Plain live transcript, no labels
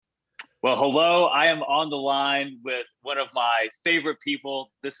Well, hello. I am on the line with one of my favorite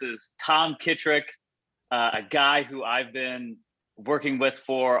people. This is Tom Kittrick, a guy who I've been working with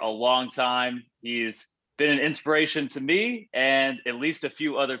for a long time. He's been an inspiration to me and at least a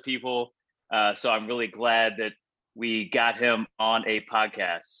few other people. So I'm really glad that we got him on a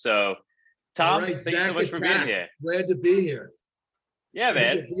podcast. So, All Tom, right, thank you so Zach much for being Attack. here. Glad to be here. Yeah,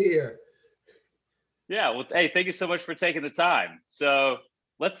 Glad to man. be here. Yeah, well, hey, thank you so much for taking the time. So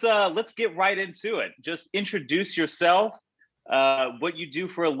let's get right into it. Just introduce yourself, what you do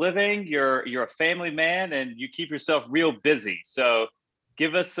for a living. You're a family man, and you keep yourself real busy. So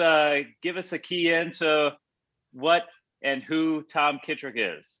give us a key into what and who Tom Kittrick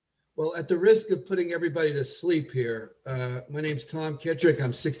is. Well, at the risk of putting everybody to sleep here, my name's Tom Kittrick.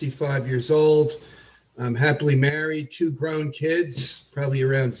 I'm 65 years old. I'm happily married, two grown kids, probably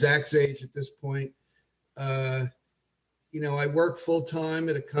around Zach's age at this point. I work full time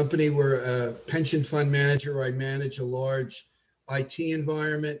at a company where a pension fund manager, where I manage a large IT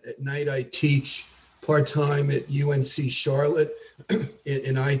environment. At night, I teach part time at UNC Charlotte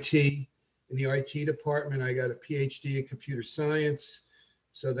in IT, in the IT department. I got a PhD in computer science.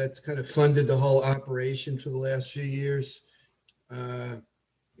 So that's kind of funded the whole operation for the last few years. I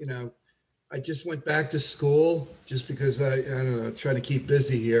just went back to school just because I don't know, try to keep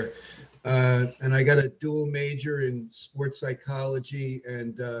busy here. And I got a dual major in sports psychology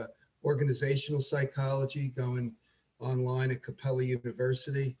and organizational psychology going online at Capella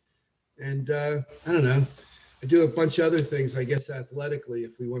University. And I don't know, I do a bunch of other things, I guess, athletically,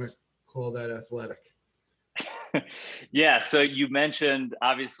 if we want to call that athletic. Yeah, so you mentioned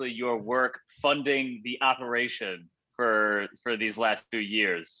obviously your work funding the operation for these last few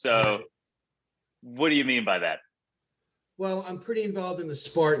years. So Right. what do you mean by that? Well, I'm pretty involved in the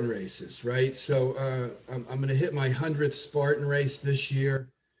Spartan races, right? So I'm going to hit my 100th Spartan race this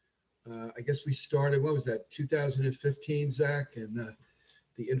year. I guess we started, what was that, 2015, Zach? And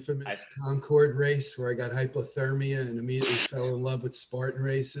the infamous Concord race where I got hypothermia and immediately fell in love with Spartan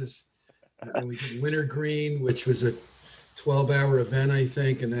races. And we did Wintergreen, which was a 12-hour event, I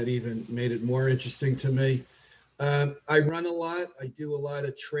think, and that even made it more interesting to me. I run a lot. I do a lot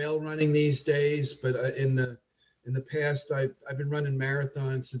of trail running these days, but in the past, I've been running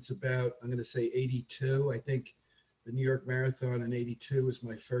marathons since about, I'm going to say 82. I think the New York Marathon in 82 was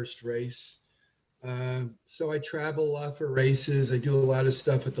my first race. So I travel a lot for races. I do a lot of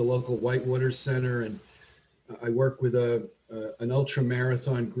stuff at the local Whitewater Center, and I work with an ultra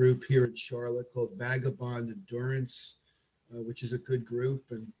marathon group here in Charlotte called Vagabond Endurance, which is a good group.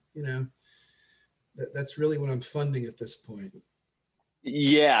 And, that's really what I'm funding at this point.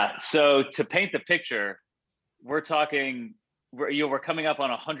 Yeah, so to paint the picture, we're coming up on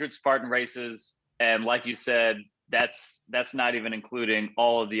 100 Spartan races, and like you said, that's not even including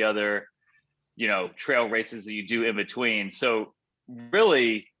all of the other trail races that you do in between. So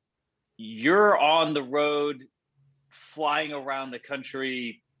really, you're on the road, flying around the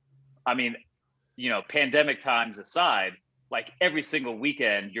country. I mean, pandemic times aside, like every single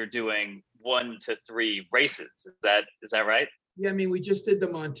weekend you're doing 1 to 3 races. Is that right? Yeah, I mean, we just did the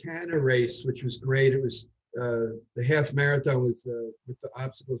Montana race, which was great. It was the half marathon was with the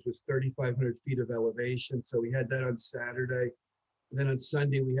obstacles was 3,500 feet of elevation. So we had that on Saturday. And then on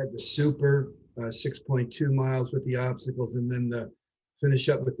Sunday, we had the super 6.2 miles with the obstacles, and then the finish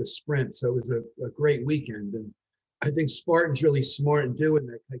up with the sprint. So it was a great weekend. And I think Spartan's really smart in doing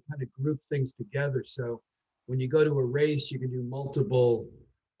that. They kind of group things together. So when you go to a race, you can do multiple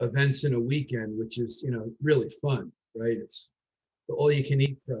events in a weekend, which is, really fun, right? It's the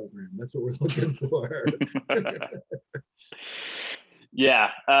all-you-can-eat program. That's what we're looking for. Yeah.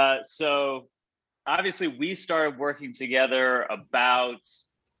 So obviously we started working together about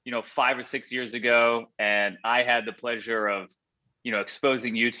 5 or 6 years ago, and I had the pleasure of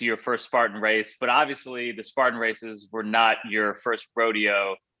exposing you to your first Spartan race. But obviously the Spartan races were not your first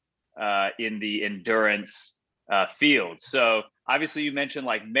rodeo in the endurance field. So obviously you mentioned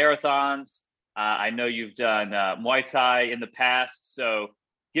like marathons. I know you've done Muay Thai in the past. So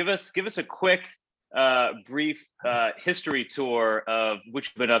give us a quick brief history tour of what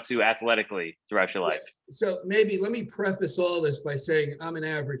you've been up to athletically throughout your life. So maybe let me preface all this by saying I'm an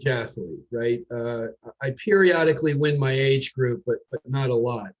average athlete, right? I periodically win my age group, but not a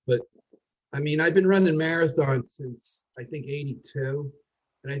lot. But I mean, I've been running marathons since I think 82.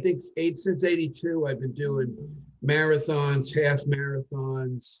 And I think since 82, I've been doing marathons, half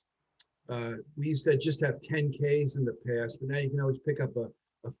marathons. We used to just have 10Ks in the past, but now you can always pick up a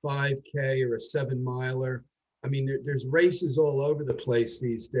 5K or a 7-miler. I mean, there's races all over the place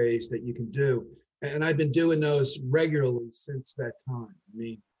these days that you can do. And I've been doing those regularly since that time. I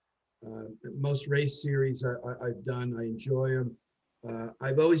mean, most race series I've done. I enjoy them.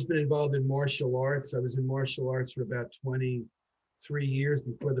 I've always been involved in martial arts. I was in martial arts for about 23 years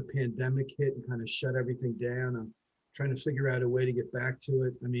before the pandemic hit and kind of shut everything down. I'm trying to figure out a way to get back to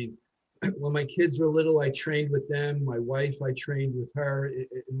it. I mean, when my kids were little, I trained with them. My wife, I trained with her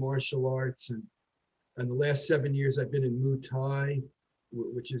in martial arts. And the last 7 years, I've been in Muay Thai,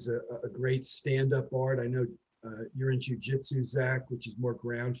 which is a great stand-up art. I know you're in jiu-jitsu, Zach, which is more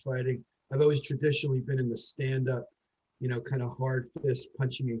ground fighting. I've always traditionally been in the stand-up, kind of hard fist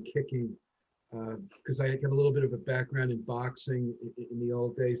punching and kicking, because I got a little bit of a background in boxing in the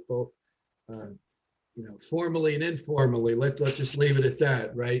old days, both, formally and informally. Let's just leave it at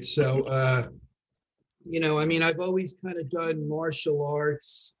that, right? So, I mean, I've always kind of done martial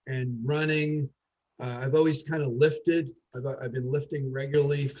arts and running. I've always kind of lifted. I've been lifting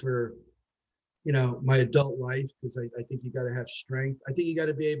regularly for, my adult life, because I think you got to have strength. I think you got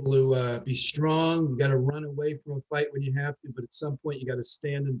to be able to be strong. You got to run away from a fight when you have to, but at some point you got to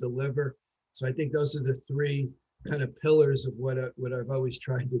stand and deliver. So I think those are the three kind of pillars of what I've always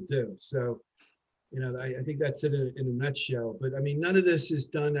tried to do. So, I think that's it in a nutshell. But I mean, none of this is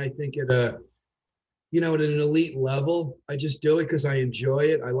done, I think, at an elite level. I just do it because I enjoy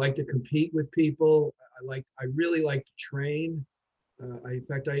it. I like to compete with people. I really like to train. In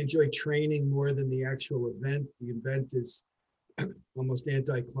fact, I enjoy training more than the actual event. The event is almost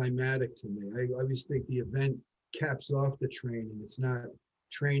anticlimactic to me. I always think the event caps off the training. It's not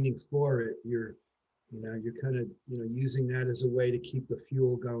training for it. You're kind of, using that as a way to keep the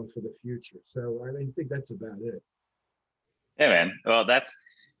fuel going for the future. So I think that's about it. Yeah, man. Well,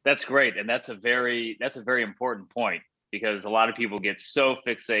 that's great. And that's a very important point, because a lot of people get so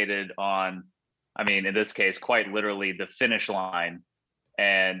fixated on, I mean, in this case, quite literally the finish line.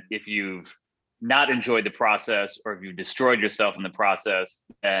 And if you've not enjoyed the process, or if you've destroyed yourself in the process,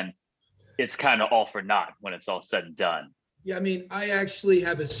 then it's kind of all for naught when it's all said and done. Yeah, I mean, I actually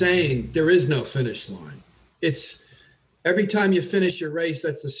have a saying, there is no finish line. It's every time you finish your race,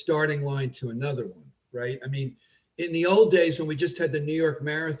 that's the starting line to another one, right? I mean, in the old days when we just had the New York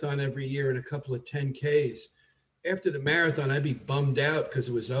Marathon every year and a couple of 10Ks, after the marathon, I'd be bummed out because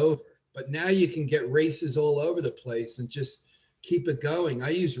it was over. But now you can get races all over the place and just keep it going. I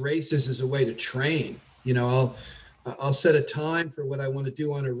use races as a way to train. I'll set a time for what I want to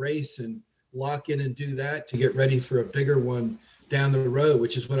do on a race and lock in and do that to get ready for a bigger one down the road,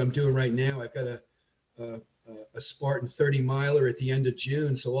 which is what I'm doing right now. I've got a Spartan 30 miler at the end of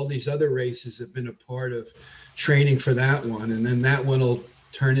June. So all these other races have been a part of training for that one. And then that one will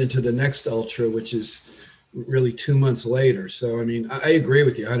turn into the next ultra, which is really 2 months later. So, I mean, I agree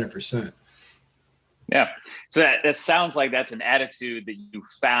with you 100%. Yeah. So that sounds like that's an attitude that you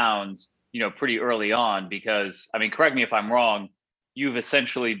found, pretty early on, because, I mean, correct me if I'm wrong, you've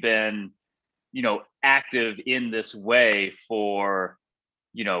essentially been, active in this way for,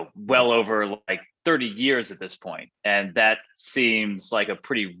 well over like 30 years at this point. And that seems like a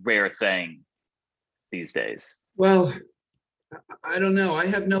pretty rare thing these days. Well, I don't know. I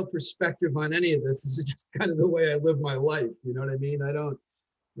have no perspective on any of this. This is just kind of the way I live my life. You know what I mean? I don't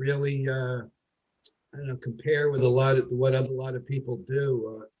really, compare with a lot of people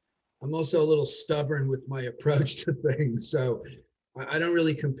do. I'm also a little stubborn with my approach to things. So I don't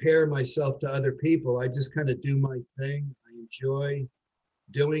really compare myself to other people. I just kind of do my thing. I enjoy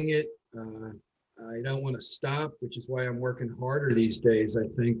doing it. I don't want to stop, which is why I'm working harder these days, I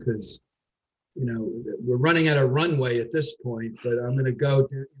think, because, we're running out of runway at this point, but I'm going to go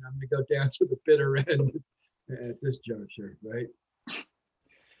down to the bitter end at this juncture, right?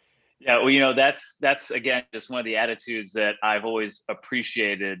 Yeah, well, that's again just one of the attitudes that I've always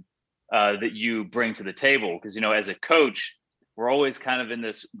appreciated that you bring to the table, because as a coach, we're always kind of in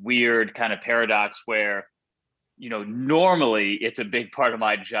this weird kind of paradox where normally it's a big part of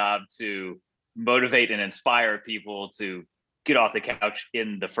my job to motivate and inspire people to get off the couch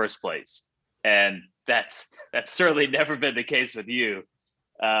in the first place, and that's certainly never been the case with you,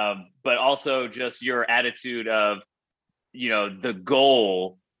 but also just your attitude of the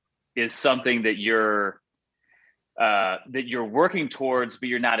goal is something that you're working towards, but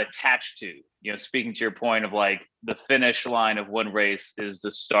you're not attached to. Speaking to your point of like the finish line of one race is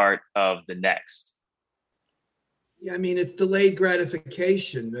the start of the next. Yeah, I mean, it's delayed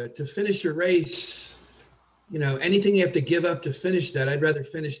gratification. To finish a race, anything you have to give up to finish that, I'd rather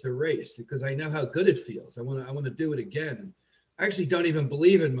finish the race because I know how good it feels. I want to do it again. And I actually don't even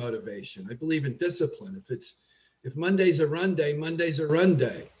believe in motivation. I believe in discipline. If Monday's a run day, Monday's a run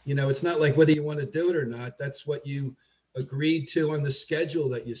day. It's not like whether you want to do it or not. That's what you agreed to on the schedule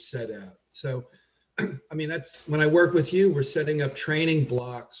that you set out. So I mean, that's when I work with you, we're setting up training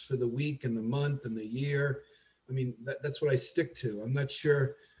blocks for the week and the month and the year. I mean, that's what I stick to. I'm not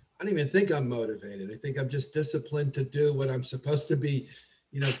sure. I don't even think I'm motivated. I think I'm just disciplined to do what I'm supposed to be,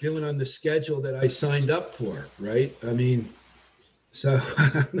 doing on the schedule that I signed up for. Right. I mean, so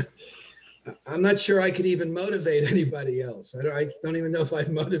I'm not sure I could even motivate anybody else. I don't even know if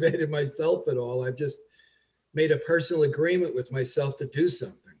I've motivated myself at all. I've just made a personal agreement with myself to do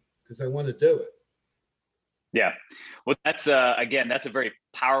something because I want to do it. Yeah. Well, that's again, that's a very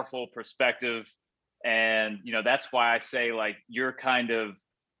powerful perspective. And that's why I say, like, you're kind of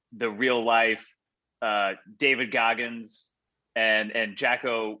the real life David Goggins and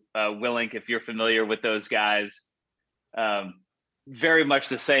Jacko Willink, if you're familiar with those guys. Um, very much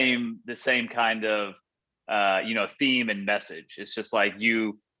the same kind of theme and message. It's just like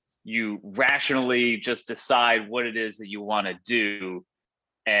you rationally just decide what it is that you want to do,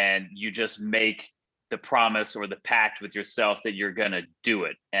 and you just make the promise or the pact with yourself that you're going to do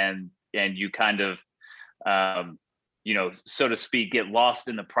it, and you kind of so to speak, get lost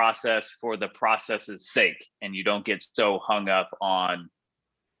in the process for the process's sake, and you don't get so hung up on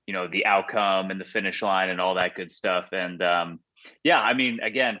the outcome and the finish line and all that good stuff. And yeah, I mean,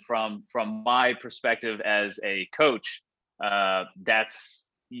 again, from my perspective as a coach, that's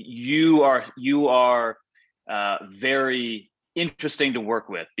you are very interesting to work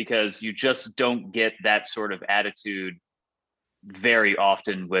with, because you just don't get that sort of attitude very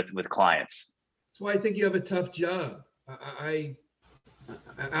often with clients. That's why I think you have a tough job. I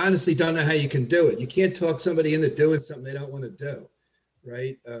honestly don't know how you can do it. You can't talk somebody into doing something they don't want to do,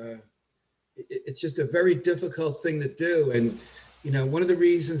 right? It's just a very difficult thing to do. And, one of the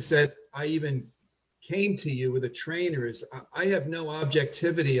reasons that I even came to you with a trainer is I have no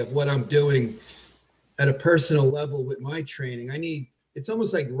objectivity of what I'm doing at a personal level with my training. It's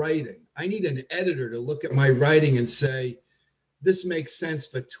almost like writing. I need an editor to look at my writing and say, this makes sense,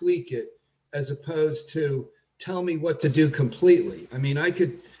 but tweak it, as opposed to tell me what to do completely. I mean, I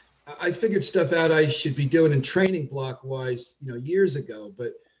figured stuff out I should be doing in training block wise, years ago,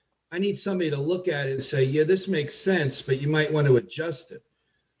 but I need somebody to look at it and say, yeah, this makes sense, but you might want to adjust it.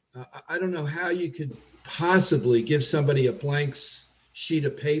 I don't know how you could possibly give somebody a blank sheet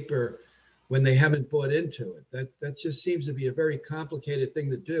of paper when they haven't bought into it. That just seems to be a very complicated thing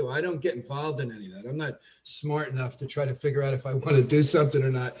to do. I don't get involved in any of that. I'm not smart enough to try to figure out if I want to do something or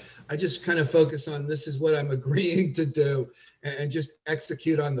not. I just kind of focus on, this is what I'm agreeing to do, and just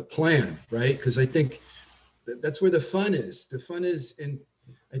execute on the plan, right? Because I think that's where the fun is. The fun is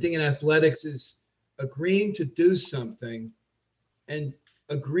I think in athletics is agreeing to do something and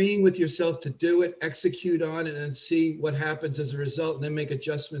agreeing with yourself to do it, execute on it, and see what happens as a result, and then make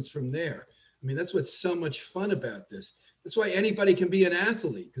adjustments from there. I mean, that's what's so much fun about this. That's why anybody can be an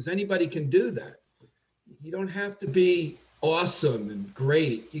athlete, because anybody can do that. You don't have to be awesome and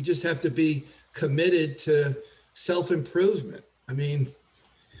great. You just have to be committed to self-improvement. I mean,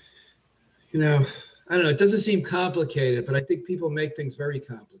 I don't know. It doesn't seem complicated, but I think people make things very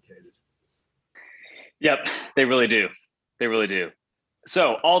complicated. Yep, they really do. They really do.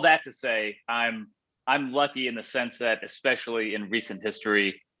 So all that to say, I'm lucky in the sense that, especially in recent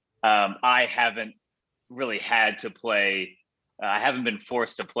history, I haven't really had to play. I haven't been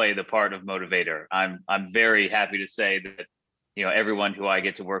forced to play the part of motivator. I'm very happy to say that everyone who I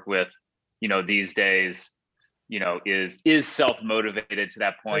get to work with, these days, is self motivated to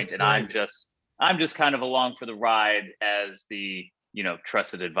that point, That's and great. I'm just kind of along for the ride as the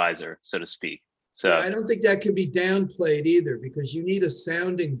trusted advisor, so to speak. Yeah, So I don't think that can be downplayed either, because you need a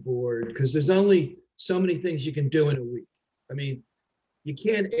sounding board, because there's only so many things you can do in a week. I mean, you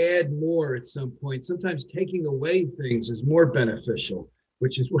can't add more at some point. Sometimes taking away things is more beneficial,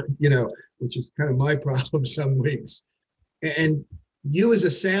 which is which is kind of my problem some weeks. And you as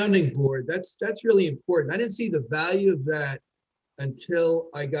a sounding board, that's really important. I didn't see the value of that until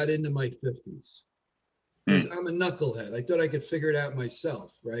I got into my 50s, because hmm, I'm a knucklehead. I thought I could figure it out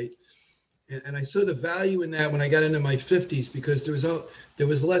myself, right? And I saw the value in that when I got into my 50s, because there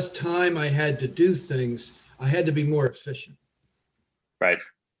was less time I had to do things. I had to be more efficient. right.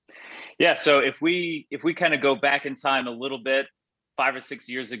 Yeah. So if we kind of go back in time a little bit, 5 or 6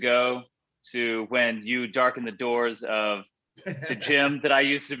 years ago, to when you darkened the doors of the gym that I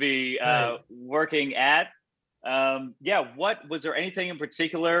used to be Right. working at. Yeah, what was there anything in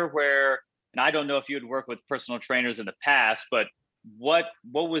particular where, and I don't know if you had worked with personal trainers in the past, but what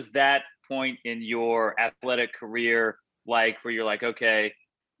was that point in your athletic career like, where you're like, okay,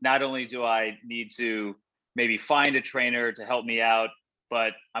 not only do I need to maybe find a trainer to help me out,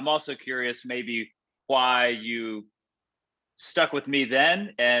 but I'm also curious maybe why you stuck with me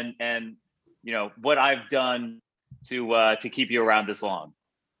then, and what I've done to keep you around this long.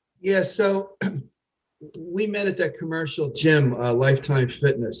 Yeah, so we met at that commercial gym, Lifetime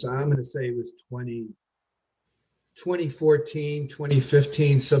Fitness. I'm going to say it was 2014,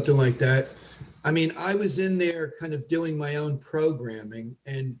 2015, something like that. I mean, I was in there kind of doing my own programming,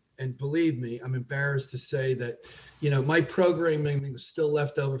 and believe me, I'm embarrassed to say that, my programming was still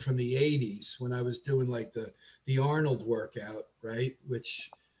left over from the 80s when I was doing like the Arnold workout, right? Which,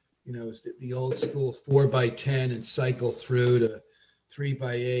 is the old school 4x10 and cycle through to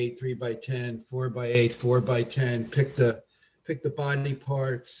 3x8, 3x10, 4x8, 4x10, pick the body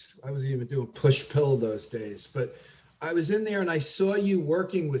parts. I wasn't even doing push pull those days, but I was in there and I saw you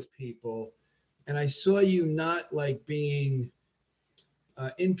working with people, and I saw you not like being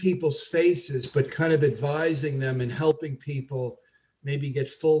in people's faces, but kind of advising them and helping people maybe get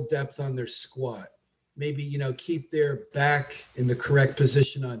full depth on their squat, maybe, keep their back in the correct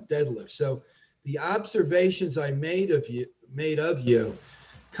position on deadlift. So the observations I made of you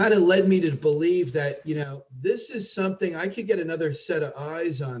kind of led me to believe that, this is something I could get another set of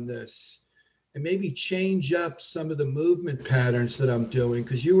eyes on this and maybe change up some of the movement patterns that I'm doing.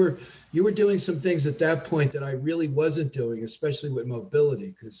 Cause you were doing some things at that point that I really wasn't doing, especially with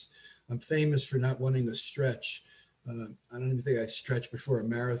mobility, because I'm famous for not wanting to stretch. I don't even think I stretch before a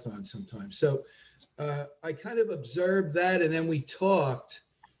marathon sometimes. So I kind of observed that, and then we talked,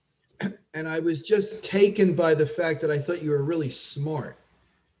 and I was just taken by the fact that I thought you were really smart.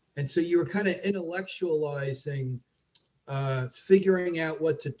 And so you were kind of intellectualizing, figuring out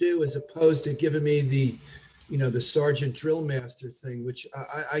what to do, as opposed to giving me the sergeant drill master thing, which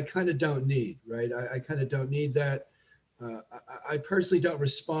I kind of don't need, right? I kind of don't need that. I personally don't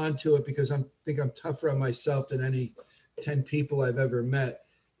respond to it because I think I'm tougher on myself than any 10 people I've ever met.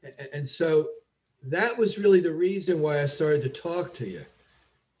 And so that was really the reason why I started to talk to you.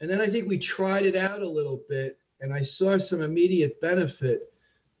 And then I think we tried it out a little bit, and I saw some immediate benefit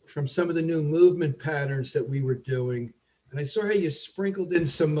from some of the new movement patterns that we were doing. And I saw how you sprinkled in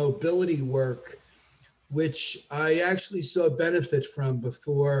some mobility work, which I actually saw benefit from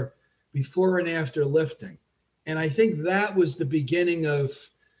before and after lifting. And I think that was the beginning of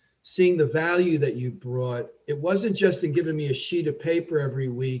seeing the value that you brought. It wasn't just in giving me a sheet of paper every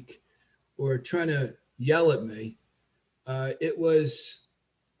week or trying to yell at me. It was,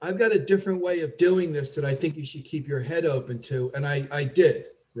 I've got a different way of doing this that I think you should keep your head open to. And I did,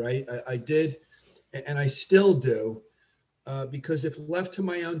 right? I did, and I still do. Because if left to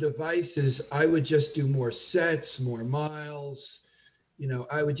my own devices, I would just do more sets, more miles.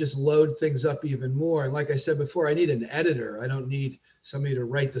 I would just load things up even more. And like I said before, I need an editor. I don't need somebody to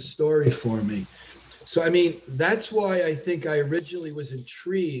write the story for me. So, I mean, that's why I think I originally was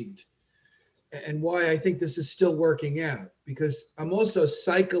intrigued, and why I think this is still working out, because I'm also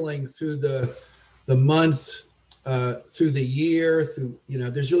cycling through the month, through the year, through,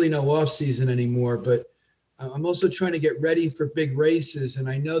 there's really no off season anymore, but I'm also trying to get ready for big races. And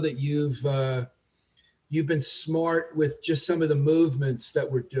I know that you've been smart with just some of the movements that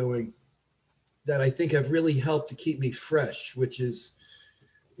we're doing that I think have really helped to keep me fresh, which is,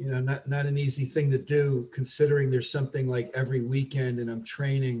 not an easy thing to do, considering there's something like every weekend and I'm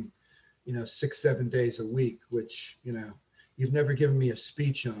training, 6-7 days a week, which, you've never given me a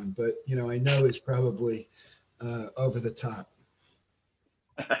speech on, but, I know is probably over the top.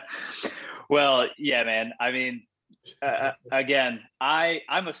 Well, yeah, man. I mean, again,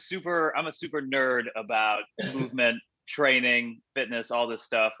 I'm a super nerd about movement, training, fitness, all this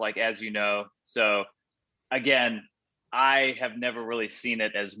stuff, like, as you know. So again, I have never really seen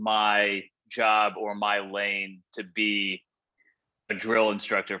it as my job or my lane to be a drill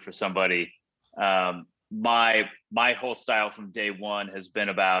instructor for somebody. My whole style from day one has been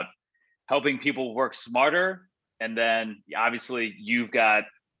about helping people work smarter, and then obviously you've got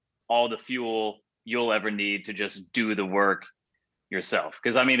all the fuel you'll ever need to just do the work yourself.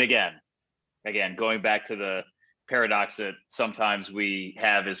 Because I mean, again, going back to the paradox that sometimes we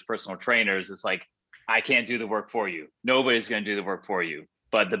have as personal trainers, it's like, I can't do the work for you. Nobody's going to do the work for you.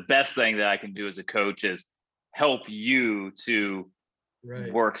 But the best thing that I can do as a coach is help you to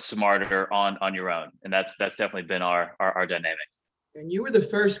work smarter on your own. And that's definitely been our dynamic. And you were the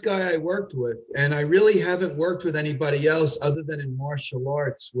first guy I worked with, and I really haven't worked with anybody else other than in martial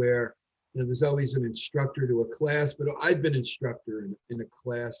arts, where there's always an instructor to a class, but I've been instructor in a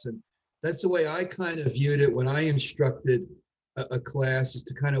class, and that's the way I kind of viewed it when I instructed a class, is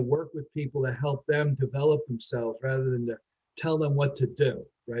to kind of work with people to help them develop themselves rather than to tell them what to do,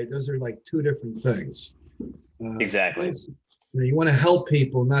 right? Those are like two different things. Exactly. You want to help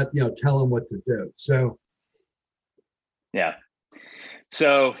people, not tell them what to do. So yeah.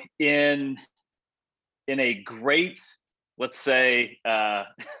 So in in a great, let's say, a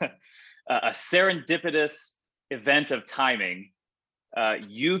serendipitous event of timing,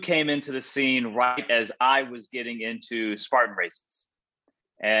 you came into the scene right as I was getting into Spartan Races.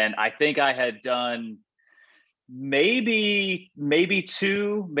 And I think I had done maybe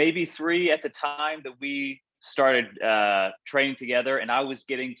two, maybe three at the time that we started training together. And I was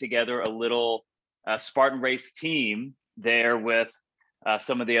getting together a little Spartan race team there with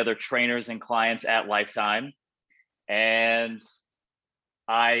some of the other trainers and clients at Lifetime. And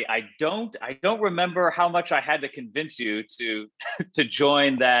I don't remember how much I had to convince you to to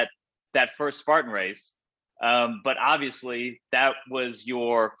join that first Spartan race. But obviously that was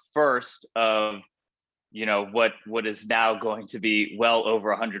your first of, you know, what is now going to be well over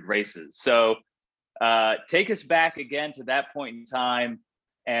 100 races. So take us back again to that point in time,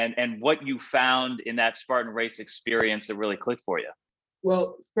 and what you found in that Spartan race experience that really clicked for you.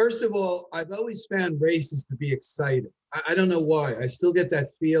 Well, first of all, I've always found races to be exciting. I don't know why. I still get that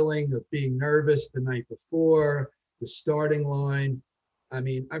feeling of being nervous the night before, the starting line. I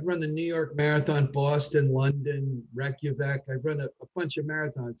mean, I've run the New York Marathon, Boston, London, Reykjavik. I've run a bunch of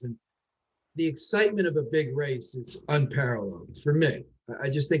marathons, and the excitement of a big race is unparalleled for me. I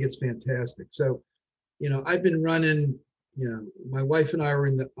just think it's fantastic. So, you know, I've been running, you know, my wife and I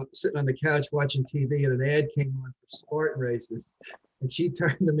were sitting on the couch watching TV, and an ad came on for Spartan Races. And she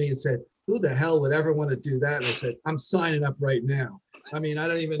turned to me and said, "Who the hell would ever want to do that?" And I said, "I'm signing up right now." I mean, I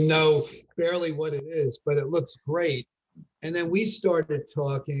don't even know barely what it is, but it looks great. And then we started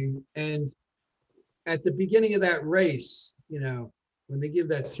talking. And at the beginning of that race, you know, when they give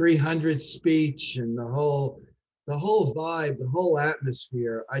that 300 speech and the whole vibe, the whole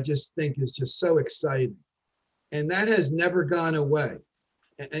atmosphere, I just think is just so exciting. And that has never gone away.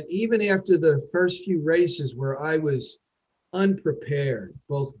 And even after the first few races where I was unprepared,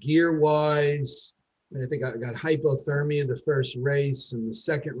 both gear wise. I think I got hypothermia the first race, and the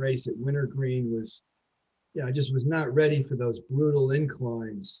second race at Wintergreen was, yeah, I just was not ready for those brutal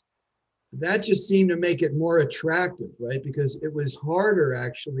inclines. That just seemed to make it more attractive, right? Because it was harder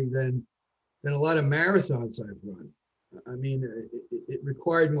actually than a lot of marathons I've run. I mean, it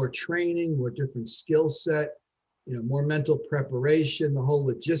required more training, more different skill set, you know, more mental preparation. The whole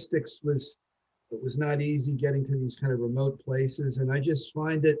logistics was not easy getting to these kind of remote places. And I just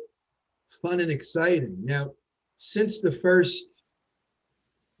find it fun and exciting. Now, since the first,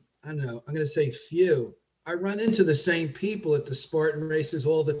 I don't know, I'm going to say few, I run into the same people at the Spartan races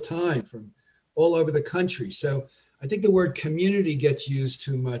all the time from all over the country. So I think the word community gets used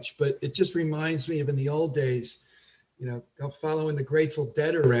too much, but it just reminds me of in the old days, you know, following the Grateful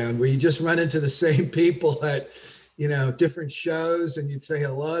Dead around, where you just run into the same people at, you know, different shows, and you'd say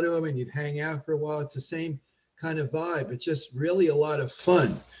hello to them and you'd hang out for a while. It's the same kind of vibe. It's just really a lot of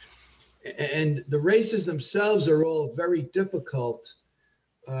fun. And the races themselves are all very difficult,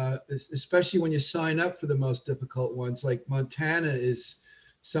 especially when you sign up for the most difficult ones. Like Montana is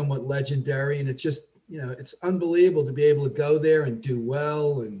somewhat legendary, and it just, you know, it's unbelievable to be able to go there and do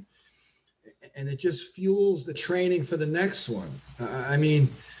well, and it just fuels the training for the next one. I mean,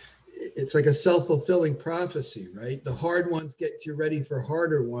 it's like a self-fulfilling prophecy, right? The hard ones get you ready for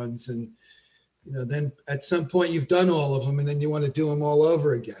harder ones. And, you know, then at some point you've done all of them, and then you want to do them all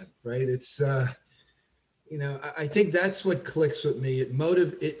over again, right? It's, you know, I think that's what clicks with me.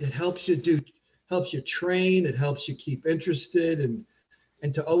 It helps you train. It helps you keep interested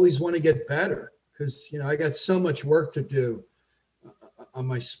and to always want to get better. Because, you know, I got so much work to do on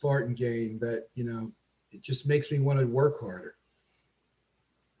my Spartan game that, you know, it just makes me want to work harder.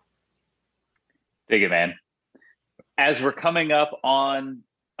 Dig it, man. As we're coming up on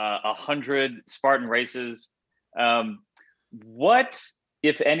 100 Spartan races, what,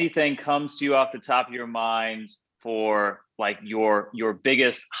 if anything, comes to you off the top of your mind for like your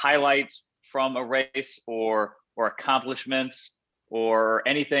biggest highlights from a race, or accomplishments, or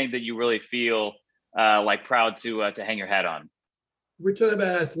anything that you really feel like proud to hang your hat on? We're talking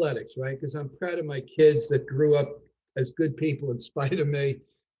about athletics, right? Because I'm proud of my kids that grew up as good people in spite of me.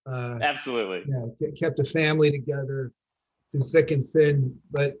 Absolutely. Yeah, kept a family together through thick and thin.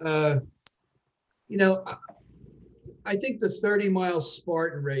 But, you know, I think the 30-mile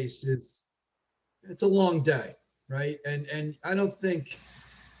Spartan race it's a long day, right? And I don't think,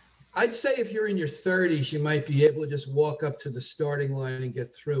 I'd say if you're in your 30s, you might be able to just walk up to the starting line and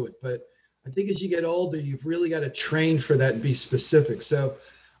get through it. But I think as you get older, you've really got to train for that and be specific. So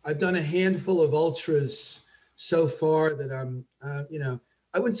I've done a handful of ultras so far that I'm, you know,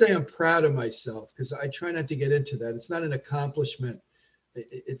 I wouldn't say I'm proud of myself, because I try not to get into that. It's not an accomplishment.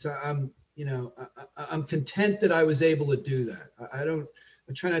 I'm content that I was able to do that. I don't,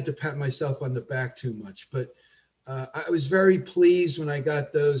 I try not to pat myself on the back too much, but I was very pleased when I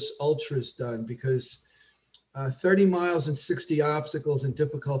got those ultras done, because 30 miles and 60 obstacles in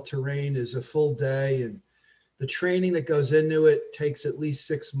difficult terrain is a full day, and the training that goes into it takes at least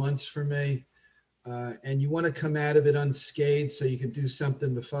 6 months for me. And you want to come out of it unscathed so you can do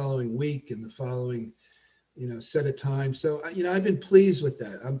something the following week and the following, set of time. So, I've been pleased with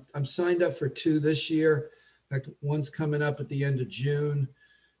that. I'm signed up for 2 this year. In fact, one's coming up at the end of June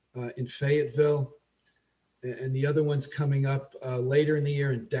in Fayetteville, and the other one's coming up later in the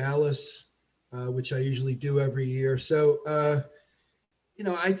year in Dallas, which I usually do every year. So,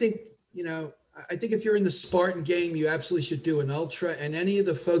 I think, I think if you're in the Spartan game, you absolutely should do an ultra. And any of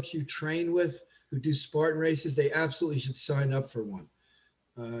the folks you train with who do Spartan races, they absolutely should sign up for one.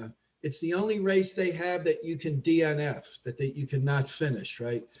 It's the only race they have that you can DNF, that you cannot finish,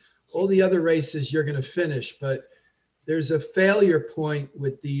 right? All the other races you're going to finish, but there's a failure point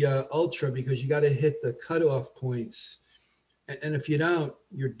with the ultra, because you got to hit the cutoff points. And if you don't,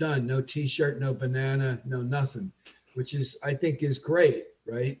 you're done. No t-shirt, no banana, no nothing, which is, I think, is great,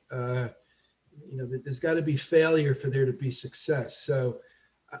 right? There's got to be failure for there to be success. So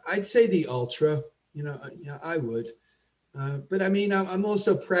I'd say the ultra, I would. But I mean, I'm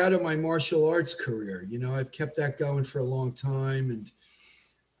also proud of my martial arts career. I've kept that going for a long time, and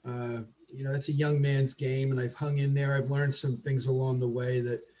it's a young man's game, and I've hung in there. I've learned some things along the way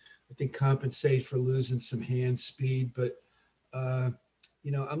that I think compensate for losing some hand speed. But I'm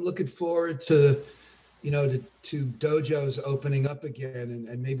looking forward to dojos opening up again,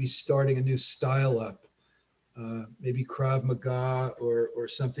 and maybe starting a new style up, maybe Krav Maga or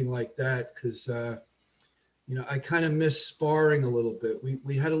something like that, because I kind of miss sparring a little bit.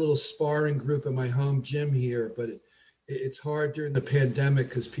 We had a little sparring group at my home gym here, but it's hard during the pandemic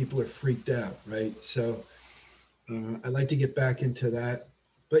because people are freaked out, right? So I'd like to get back into that.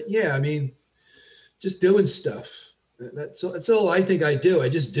 But yeah, I mean, just doing stuff. That's all I think I do. I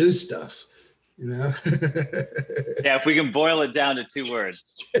just do stuff, Yeah, if we can boil it down to 2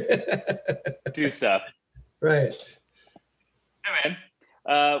 words, do stuff. Right. Hey, man.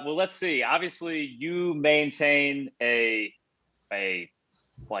 Well, let's see. Obviously, you maintain a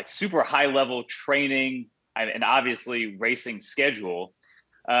like super high level training and obviously racing schedule.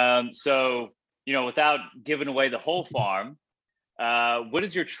 So, without giving away the whole farm, what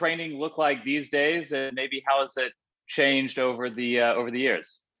does your training look like these days, and maybe how has it changed over the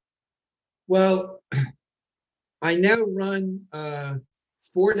years? Well, I now run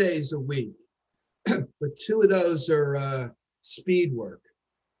 4 days a week, but 2 of those are speed work.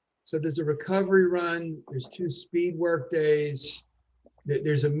 So there's a recovery run, there's 2 speed work days,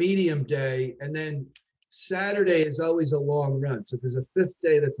 there's a medium day, and then Saturday is always a long run. So there's a 5th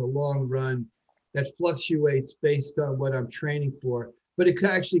day that's a long run that fluctuates based on what I'm training for, but it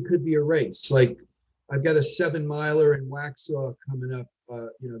actually could be a race. Like I've got a 7-miler in Waxhaw coming up,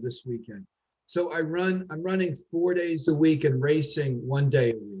 this weekend. So I'm running 4 days a week and racing 1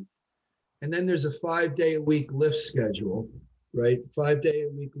 day a week. And then there's a 5-day-a-week lift schedule, right?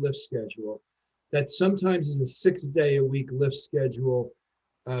 5-day-a-week lift schedule. That sometimes is a 6-day-a-week lift schedule,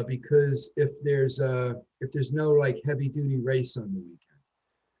 because if there's no like heavy duty race on the weekend.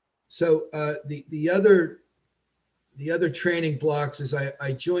 So the other training blocks is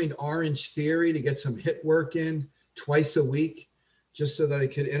I joined Orange Theory to get some HIIT work in twice a week, just so that I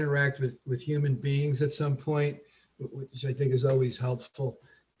could interact with human beings at some point, which I think is always helpful.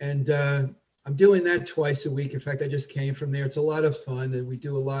 And I'm doing that twice a week. In fact, I just came from there. It's a lot of fun, and we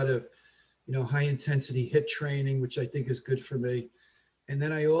do a lot of high intensity HIIT training, which I think is good for me. And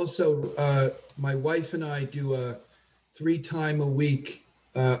then I also, my wife and I do a 3 times a week.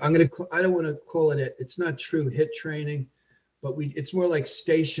 I don't want to call it, it's not true HIIT training, but it's more like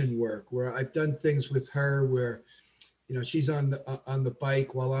station work, where I've done things with her where, she's on the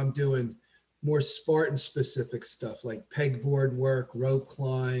bike while I'm doing more Spartan specific stuff like pegboard work, rope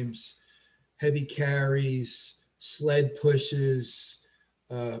climbs, heavy carries, sled pushes,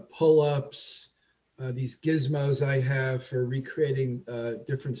 pull-ups, these gizmos I have for recreating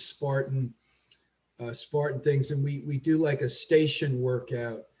different Spartan things. And we do like a station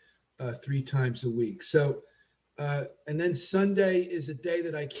workout 3 times a week. So, and then Sunday is a day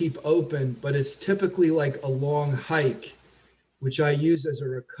that I keep open, but it's typically like a long hike, which I use as a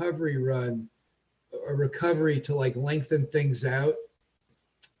recovery run, a recovery to like lengthen things out.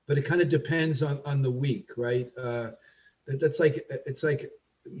 But it kind of depends on the week, right? It's like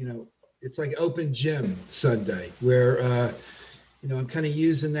open gym Sunday, where I'm kind of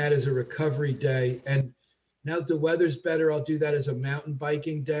using that as a recovery day. And Now that the weather's better, I'll do that as a mountain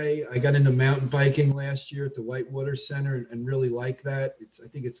biking day. I got into mountain biking last year at the Whitewater Center and really like that. I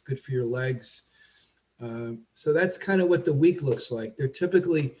think it's good for your legs. So that's kind of what the week looks like. They're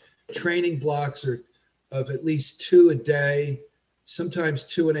typically training blocks of at least 2 a day, sometimes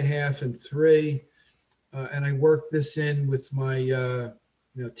 2.5 and 3. And I work this in with my,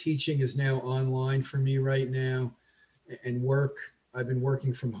 teaching is now online for me right now, and work. I've been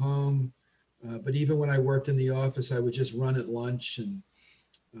working from home. But even when I worked in the office, I would just run at lunch, and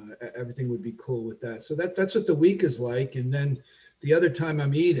everything would be cool with that. So that's what the week is like. And then the other time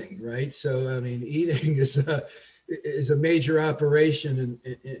I'm eating, right? So, I mean, eating is a major operation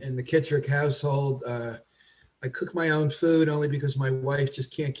in the Kittrick household. I cook my own food only because my wife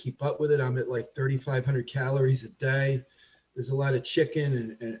just can't keep up with it. I'm at like 3,500 calories a day. There's a lot of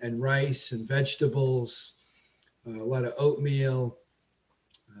chicken and rice and vegetables, a lot of oatmeal,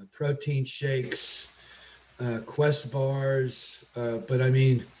 protein shakes, Quest bars. But I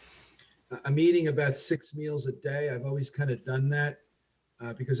mean, I'm eating about 6 meals a day. I've always kind of done that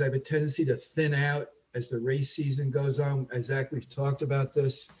because I have a tendency to thin out as the race season goes on. As Zach, we've talked about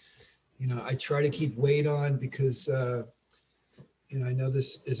this. I try to keep weight on because, I know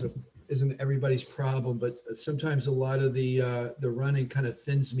this isn't everybody's problem, but sometimes a lot of the running kind of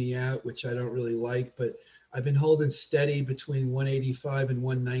thins me out, which I don't really like. But I've been holding steady between 185 and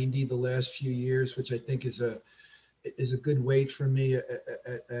 190 the last few years, which I think is a good weight for me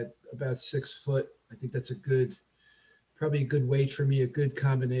at about 6 foot. I think that's probably a good weight for me, a good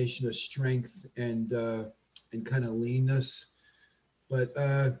combination of strength and kind of leanness. But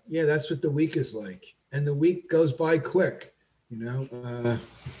yeah, that's what the week is like. And the week goes by quick,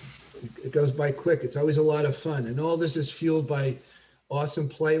 it goes by quick. It's always a lot of fun. And all this is fueled by awesome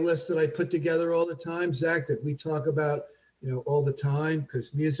playlists that I put together all the time, Zach, that we talk about, all the time,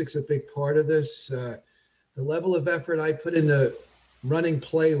 because music's a big part of this. The level of effort I put into running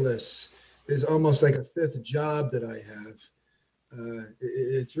playlists is almost like a 5th job that I have.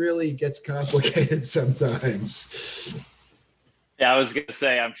 It really gets complicated sometimes. Yeah, I was gonna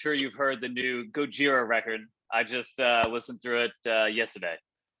say, I'm sure you've heard the new Gojira record. I just listened through it yesterday.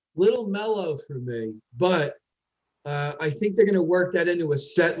 Little mellow for me, but I think they're going to work that into a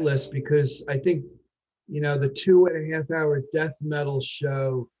set list because I think, the 2.5-hour death metal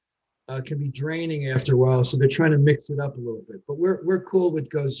show can be draining after a while. So they're trying to mix it up a little bit. But we're cool with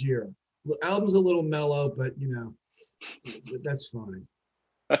Gojira. The album's a little mellow, but that's fine.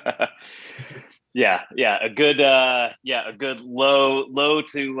 Yeah, a good low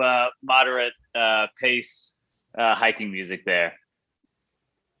to moderate pace hiking music there.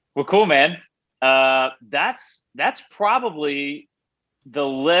 Well, cool, man. That's probably the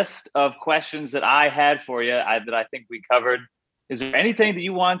list of questions that I had for you that I think we covered. Is there anything that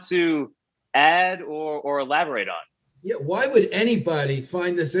you want to add or elaborate on? Yeah, why would anybody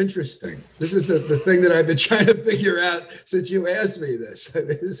find this interesting? This is the thing that I've been trying to figure out since you asked me this.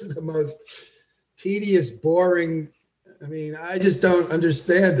 This is the most tedious, boring. I mean, I just don't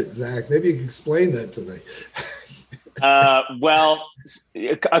understand it, Zach. Maybe you can explain that to me. Well,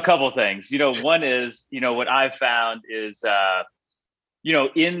 a couple of things. One is, what I've found is,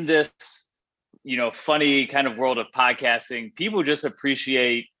 in this, funny kind of world of podcasting, people just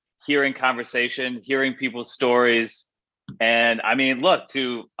appreciate hearing conversation, hearing people's stories. And I mean, look,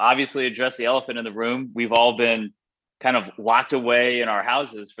 to obviously address the elephant in the room, we've all been kind of locked away in our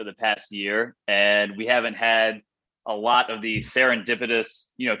houses for the past year, and we haven't had a lot of the serendipitous,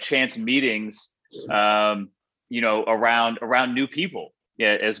 chance meetings, around new people,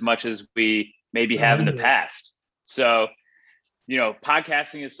 as much as we maybe have in the past. So,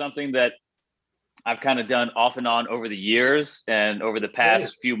 podcasting is something that I've kind of done off and on over the years, and over the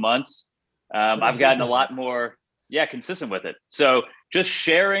past few months, I've gotten a lot more, consistent with it. So just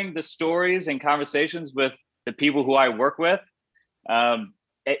sharing the stories and conversations with the people who I work with,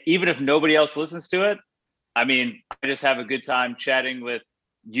 even if nobody else listens to it, I mean, I just have a good time chatting with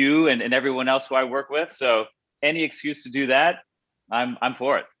you and everyone else who I work with. So any excuse to do that, I'm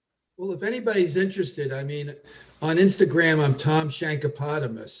for it. Well, if anybody's interested, I mean, on Instagram, I'm Tom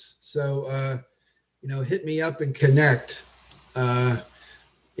Shankopotamus. So, hit me up and connect. I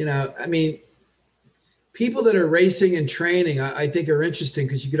mean, people that are racing and training, I think are interesting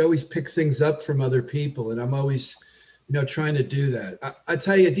because you could always pick things up from other people. And I'm always, trying to do that. I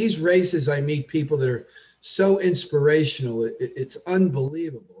tell you, these races, I meet people that are so inspirational. It's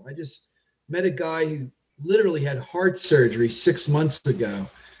unbelievable. I just met a guy who literally had heart surgery 6 months ago,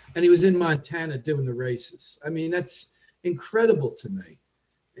 and he was in Montana doing the races. I mean, that's incredible to me.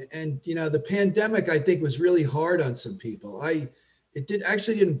 And, the pandemic, I think, was really hard on some people. It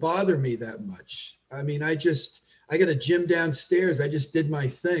didn't bother me that much. I mean, I got a gym downstairs. I just did my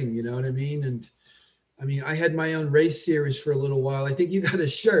thing, you know what I mean? And I mean, I had my own race series for a little while. I think you got a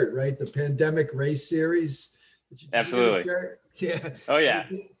shirt, right? The pandemic race series. Did you get a Absolutely. shirt? Yeah. Oh So yeah.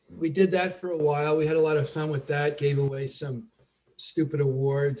 we did that for a while. We had a lot of fun with that, gave away some stupid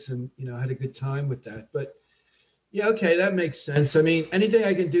awards and, you know, had a good time with that. But yeah, okay, that makes sense. I mean, anything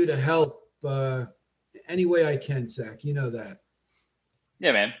I can do to help, any way I can, Zach, you know that.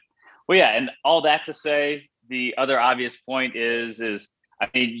 Yeah, man. Well, yeah, and all that to say, the other obvious point is I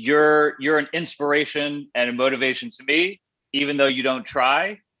mean, you're an inspiration and a motivation to me, even though you don't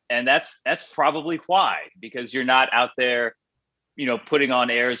try, and that's probably why, because you're not out there, putting on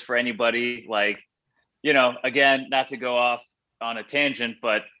airs for anybody. Like, again, not to go off on a tangent,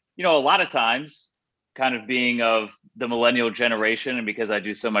 but a lot of times, kind of being of the millennial generation, and because I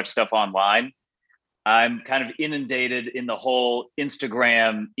do so much stuff online, I'm kind of inundated in the whole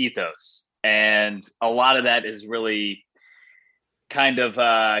Instagram ethos. And a lot of that is really kind of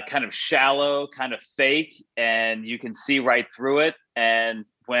shallow, kind of fake, and you can see right through it. And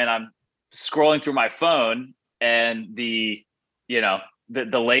when I'm scrolling through my phone and the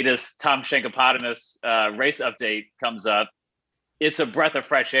latest Tom Shankopotamus race update comes up, it's a breath of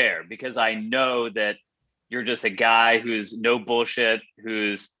fresh air, because I know that you're just a guy who's no bullshit,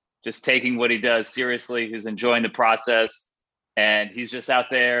 who's just taking what he does seriously, who's enjoying the process, and he's just out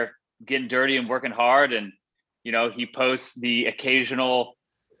there getting dirty and working hard. And he posts the occasional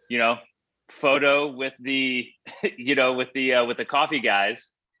photo with the with the coffee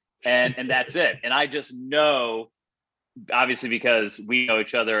guys, and that's it. And I just know, obviously, because we know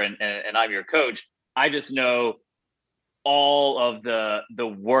each other, and I'm your coach, I just know all of the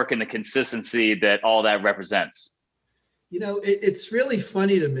work and the consistency that all that represents. You know, it's really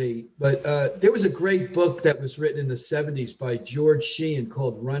funny to me, but there was a great book that was written in the 70s by George Sheehan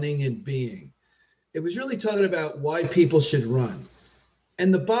called Running and Being. It was really talking about why people should run.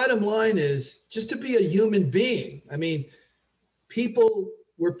 And the bottom line is just to be a human being. I mean, people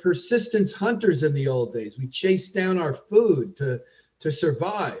were persistence hunters in the old days. We chased down our food to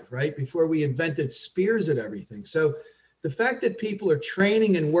survive, right? Before we invented spears and everything. So the fact that people are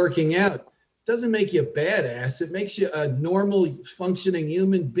training and working out doesn't make you a badass. It makes you a normal functioning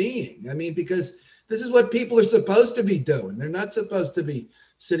human being. I mean, because this is what people are supposed to be doing. They're not supposed to be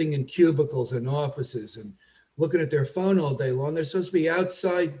sitting in cubicles and offices and looking at their phone all day long. They're supposed to be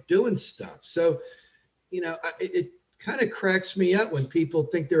outside doing stuff. So, it kind of cracks me up when people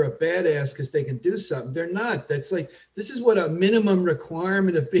think they're a badass because they can do something. They're not. That's like, this is what a minimum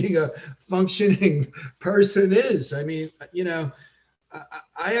requirement of being a functioning person is. I mean,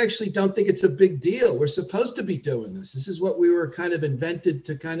 I actually don't think it's a big deal. We're supposed to be doing this. This is what we were kind of invented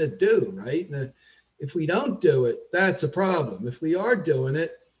to kind of do, right? And if we don't do it, that's a problem. If we are doing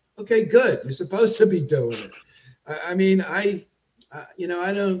it, okay, good. You're supposed to be doing it. I mean, I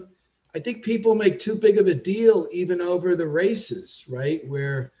think people make too big of a deal even over the races, right?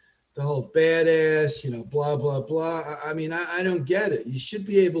 Where the whole badass, blah, blah, blah. I mean, I don't get it. You should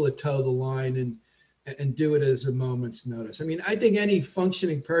be able to toe the line and do it as a moment's notice. I mean, I think any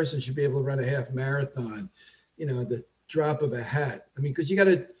functioning person should be able to run a half marathon, the drop of a hat. I mean, because you got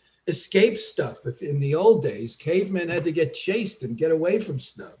to escape stuff. If in the old days, cavemen had to get chased and get away from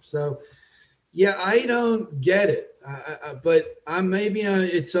stuff. So, yeah, I don't get it. But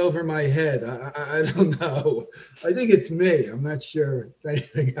it's over my head. I don't know. I think it's me. I'm not sure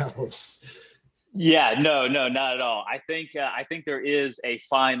anything else. Yeah, no, not at all. I think there is a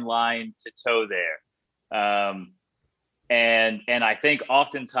fine line to toe there. And I think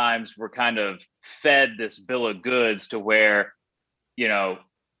oftentimes we're kind of fed this bill of goods to where,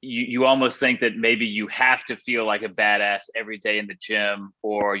 you almost think that maybe you have to feel like a badass every day in the gym,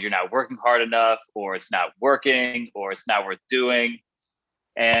 or you're not working hard enough, or it's not working, or it's not worth doing.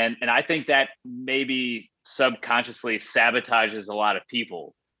 And I think that maybe subconsciously sabotages a lot of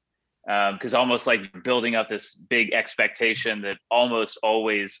people, because almost like you're building up this big expectation that almost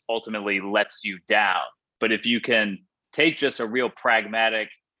always ultimately lets you down. But if you can take just a real pragmatic,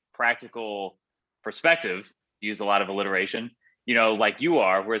 practical perspective, use a lot of alliteration, like you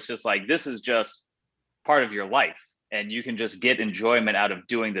are, where it's just like, this is just part of your life, and you can just get enjoyment out of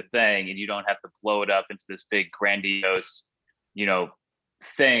doing the thing, and you don't have to blow it up into this big grandiose,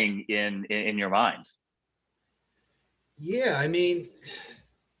 thing in your mind. Yeah, I mean,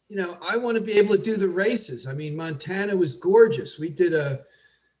 I want to be able to do the races. I mean, Montana was gorgeous. We did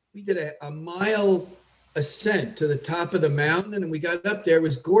a mile ascent to the top of the mountain, and we got up there. It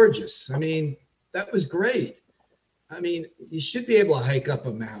was gorgeous. I mean, that was great. I mean, you should be able to hike up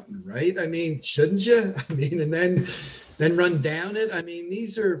a mountain, right? I mean, shouldn't you? I mean, and then run down it. I mean,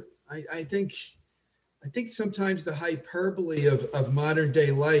 I think I think sometimes the hyperbole of modern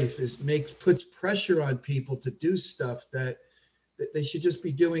day life puts pressure on people to do stuff that they should just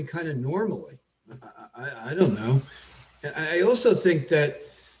be doing kind of normally. I don't know. I also think that,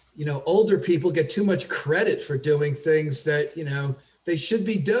 older people get too much credit for doing things that, they should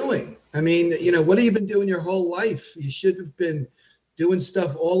be doing. I mean, what have you been doing your whole life? You should have been doing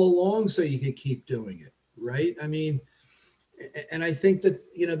stuff all along so you could keep doing it, right? I mean, and I think that,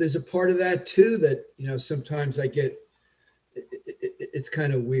 there's a part of that too that, sometimes I get, it's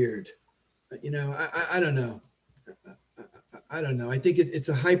kind of weird. I don't know. I don't know. I think it's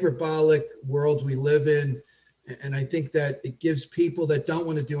a hyperbolic world we live in. And I think that it gives people that don't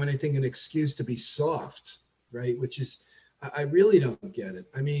want to do anything an excuse to be soft, right? Which is, I really don't get it.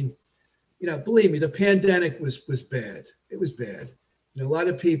 I mean, believe me, the pandemic was bad. It was bad. A lot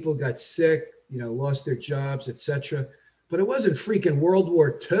of people got sick, lost their jobs, etc. But it wasn't freaking World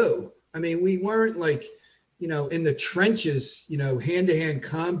War II. I mean, we weren't like, in the trenches, hand-to-hand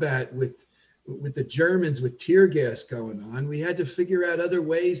combat with the Germans with tear gas going on. We had to figure out other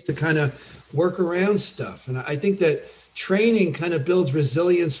ways to kind of work around stuff. And I think that training kind of builds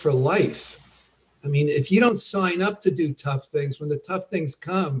resilience for life. I mean, if you don't sign up to do tough things, when the tough things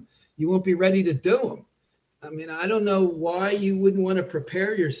come, you won't be ready to do them. I mean, I don't know why you wouldn't want to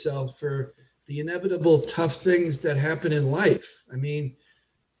prepare yourself for the inevitable tough things that happen in life. I mean,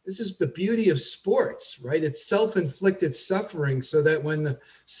 this is the beauty of sports, right? It's self-inflicted suffering so that when the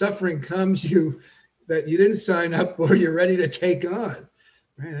suffering comes, that you didn't sign up for, you're ready to take on,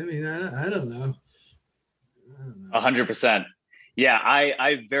 right? I mean, I don't know. 100%. Yeah,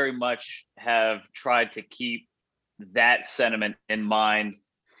 I very much have tried to keep that sentiment in mind,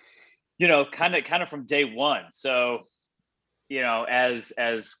 kind of from day one. So,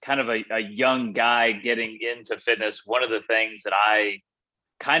 as kind of a young guy getting into fitness, one of the things that I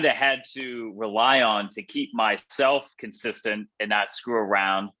kind of had to rely on to keep myself consistent and not screw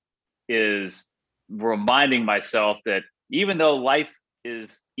around is reminding myself that even though life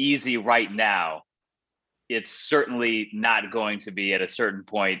is easy right now, it's certainly not going to be at a certain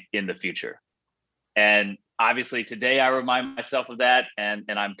point in the future. And obviously today I remind myself of that. And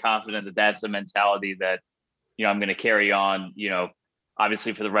I'm confident that that's a mentality that, I'm going to carry on,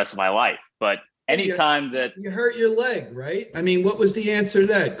 obviously for the rest of my life. But anytime that you hurt your leg, right? I mean, what was the answer to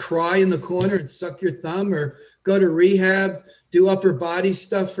that? Cry in the corner and suck your thumb, or go to rehab, do upper body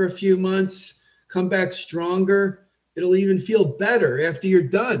stuff for a few months, come back stronger. It'll even feel better after you're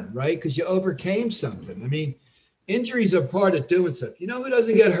done, right? Because you overcame something. I mean, injuries are part of doing stuff. You know who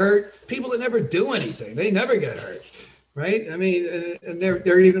doesn't get hurt? People that never do anything. They never get hurt, right? I mean, and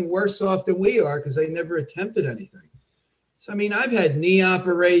they're even worse off than we are because they never attempted anything. So, I mean, I've had knee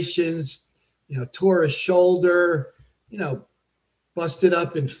operations, tore a shoulder, busted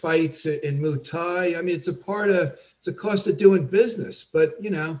up in fights in Muay Thai. I mean, it's a cost of doing business, but,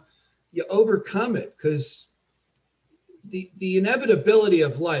 you overcome it because the inevitability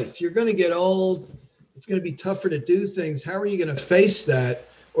of life, you're going to get old. It's going to be tougher to do things. How are you going to face that?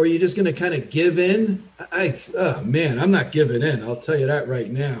 Or are you just going to kind of give in? Oh man, I'm not giving in. I'll tell you that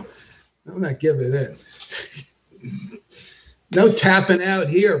right now. I'm not giving in. No tapping out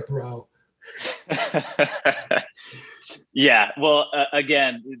here, bro. Yeah. Well,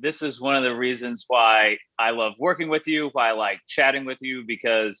 again, this is one of the reasons why I love working with you, why I like chatting with you,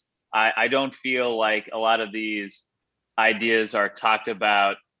 because I don't feel like a lot of these ideas are talked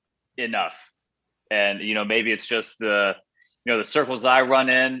about enough. And, maybe it's just the circles that I run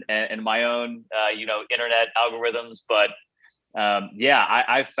in and my own, internet algorithms. But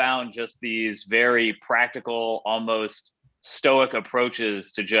I found just these very practical, almost stoic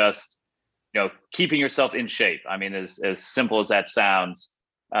approaches to just, keeping yourself in shape. I mean, as simple as that sounds,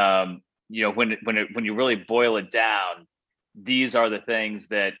 when you really boil it down, these are the things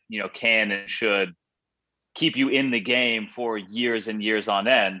that, can and should keep you in the game for years and years on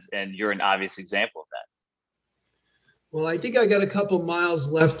end. And you're an obvious example of that. Well, I think I got a couple miles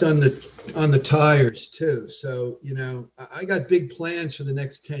left on the tires too. So, I got big plans for the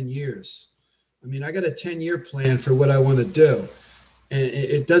next 10 years. I mean, I got a 10-year plan for what I want to do. And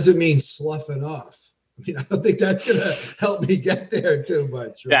it doesn't mean sloughing off. I mean, I don't think that's going to help me get there too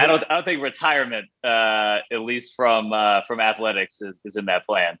much. Right? Yeah, I don't think retirement, at least from athletics, is in that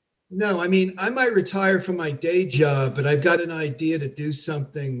plan. No, I mean, I might retire from my day job, but I've got an idea to do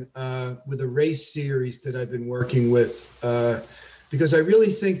something with a race series that I've been working with, because I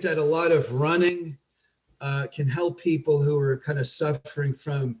really think that a lot of running can help people who are kind of suffering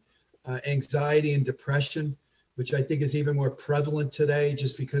from anxiety and depression, which I think is even more prevalent today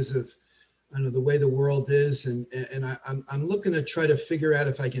just because of, the way the world is. And I'm looking to try to figure out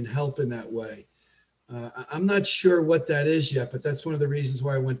if I can help in that way. I'm not sure what that is yet, but that's one of the reasons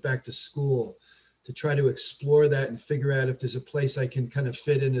why I went back to school, to try to explore that and figure out if there's a place I can kind of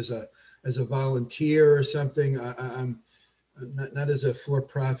fit in as a volunteer or something. I'm not as a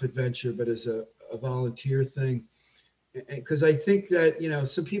for-profit venture, but as a volunteer thing. Because I think that,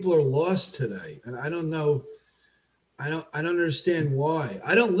 some people are lost today, and I don't know. I don't understand why.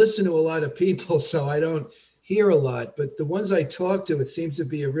 I don't listen to a lot of people, so I don't hear a lot. But the ones I talk to, it seems to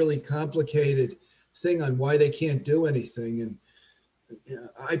be a really complicated thing on why they can't do anything. And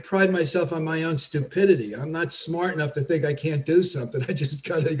I pride myself on my own stupidity. I'm not smart enough to think I can't do something. I just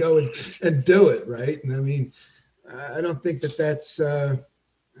got to go and do it, right? And I mean, I don't think that's. I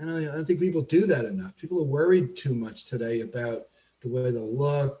don't think people do that enough. People are worried too much today about the way they'll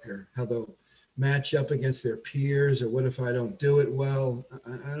look or how they'll match up against their peers, or what if I don't do it well.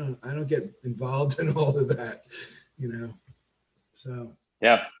 I don't get involved in all of that, So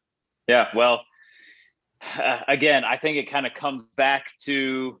Yeah. Well, again, I think it kind of comes back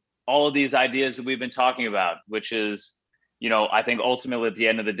to all of these ideas that we've been talking about, which is, I think ultimately at the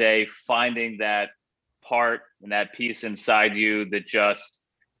end of the day, finding that part and that piece inside you that just,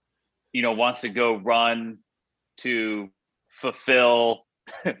 wants to go run to fulfill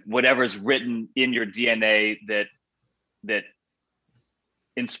whatever's written in your DNA that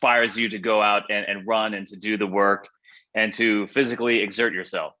inspires you to go out and run and to do the work and to physically exert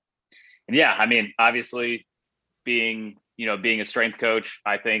yourself. And yeah, I mean, obviously being a strength coach,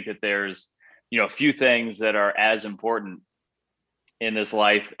 I think that there's, a few things that are as important in this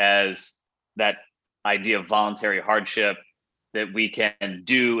life as that idea of voluntary hardship that we can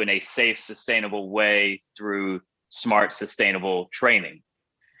do in a safe, sustainable way through smart, sustainable training.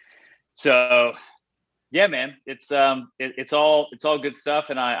 So yeah, man, it's all good stuff.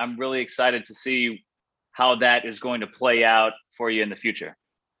 And I'm really excited to see how that is going to play out for you in the future.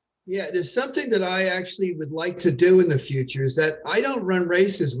 Yeah, there's something that I actually would like to do in the future, is that I don't run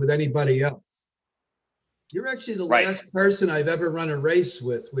races with anybody else. You're actually the Right. last person I've ever run a race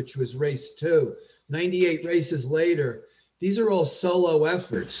with, which was race 2, 98 races later. These are all solo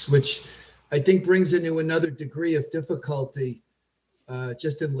efforts, which I think brings into another degree of difficulty,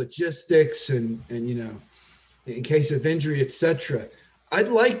 just in logistics and in case of injury, etc. I'd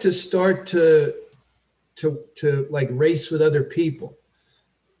like to start to like race with other people,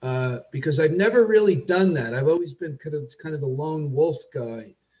 because I've never really done that. I've always been kind of the lone wolf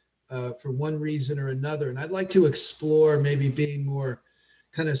guy, for one reason or another. And I'd like to explore maybe being more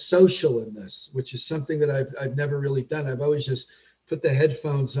kind of social in this, which is something that I've never really done. I've always just put the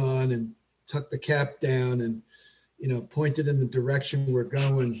headphones on and tucked the cap down and, pointed in the direction we're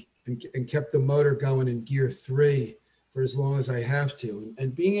going and kept the motor going in gear 3 for as long as I have to.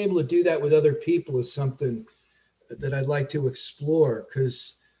 And being able to do that with other people is something that I'd like to explore,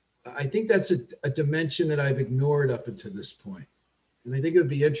 because I think that's a dimension that I've ignored up until this point. And I think it would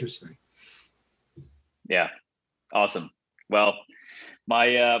be interesting. Yeah. Awesome. Well,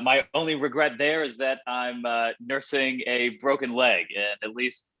 my only regret there is that I'm nursing a broken leg, and at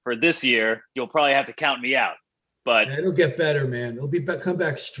least for this year, you'll probably have to count me out. But yeah, it'll get better, man. It'll come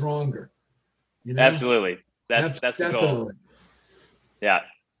back stronger. Absolutely, that's the goal. Yeah,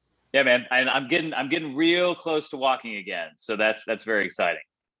 man. And I'm getting real close to walking again, so that's very exciting.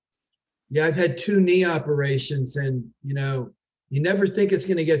 Yeah, I've had 2 knee operations, and you never think it's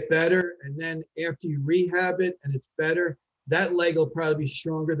going to get better, and then after you rehab it and it's better, that leg will probably be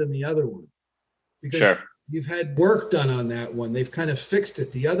stronger than the other one, because sure. You've had work done on that one. They've kind of fixed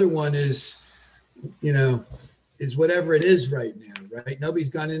it. The other one is whatever it is right now, right? Nobody's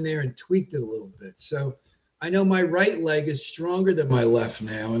gone in there and tweaked it a little bit. So I know my right leg is stronger than my left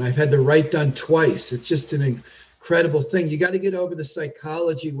now, and I've had the right done twice. It's just an incredible thing. You got to get over the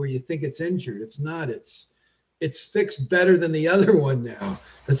psychology where you think it's injured. It's not. It's fixed better than the other one now.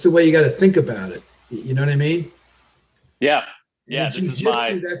 That's the way you got to think about it. You know what I mean? Yeah. And in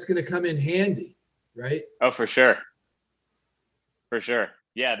jiu-jitsu, that's going to come in handy, right? Oh, for sure. For sure.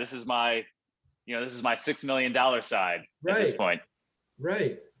 Yeah, this is my $6 million side at this point.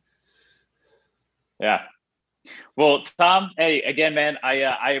 Right. Yeah. Well, Tom, hey, again, man,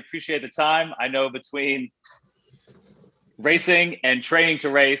 I appreciate the time. I know between racing and training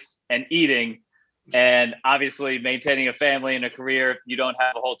to race and eating and obviously maintaining a family and a career, you don't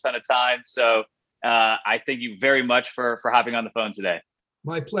have a whole ton of time. So I thank you very much for hopping on the phone today.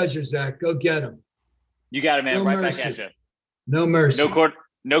 My pleasure, Zach. Go get him. You got it, man. No right mercy. Back at you. No mercy.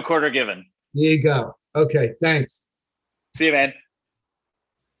 No quarter given. There you go. Okay, thanks. See you, man.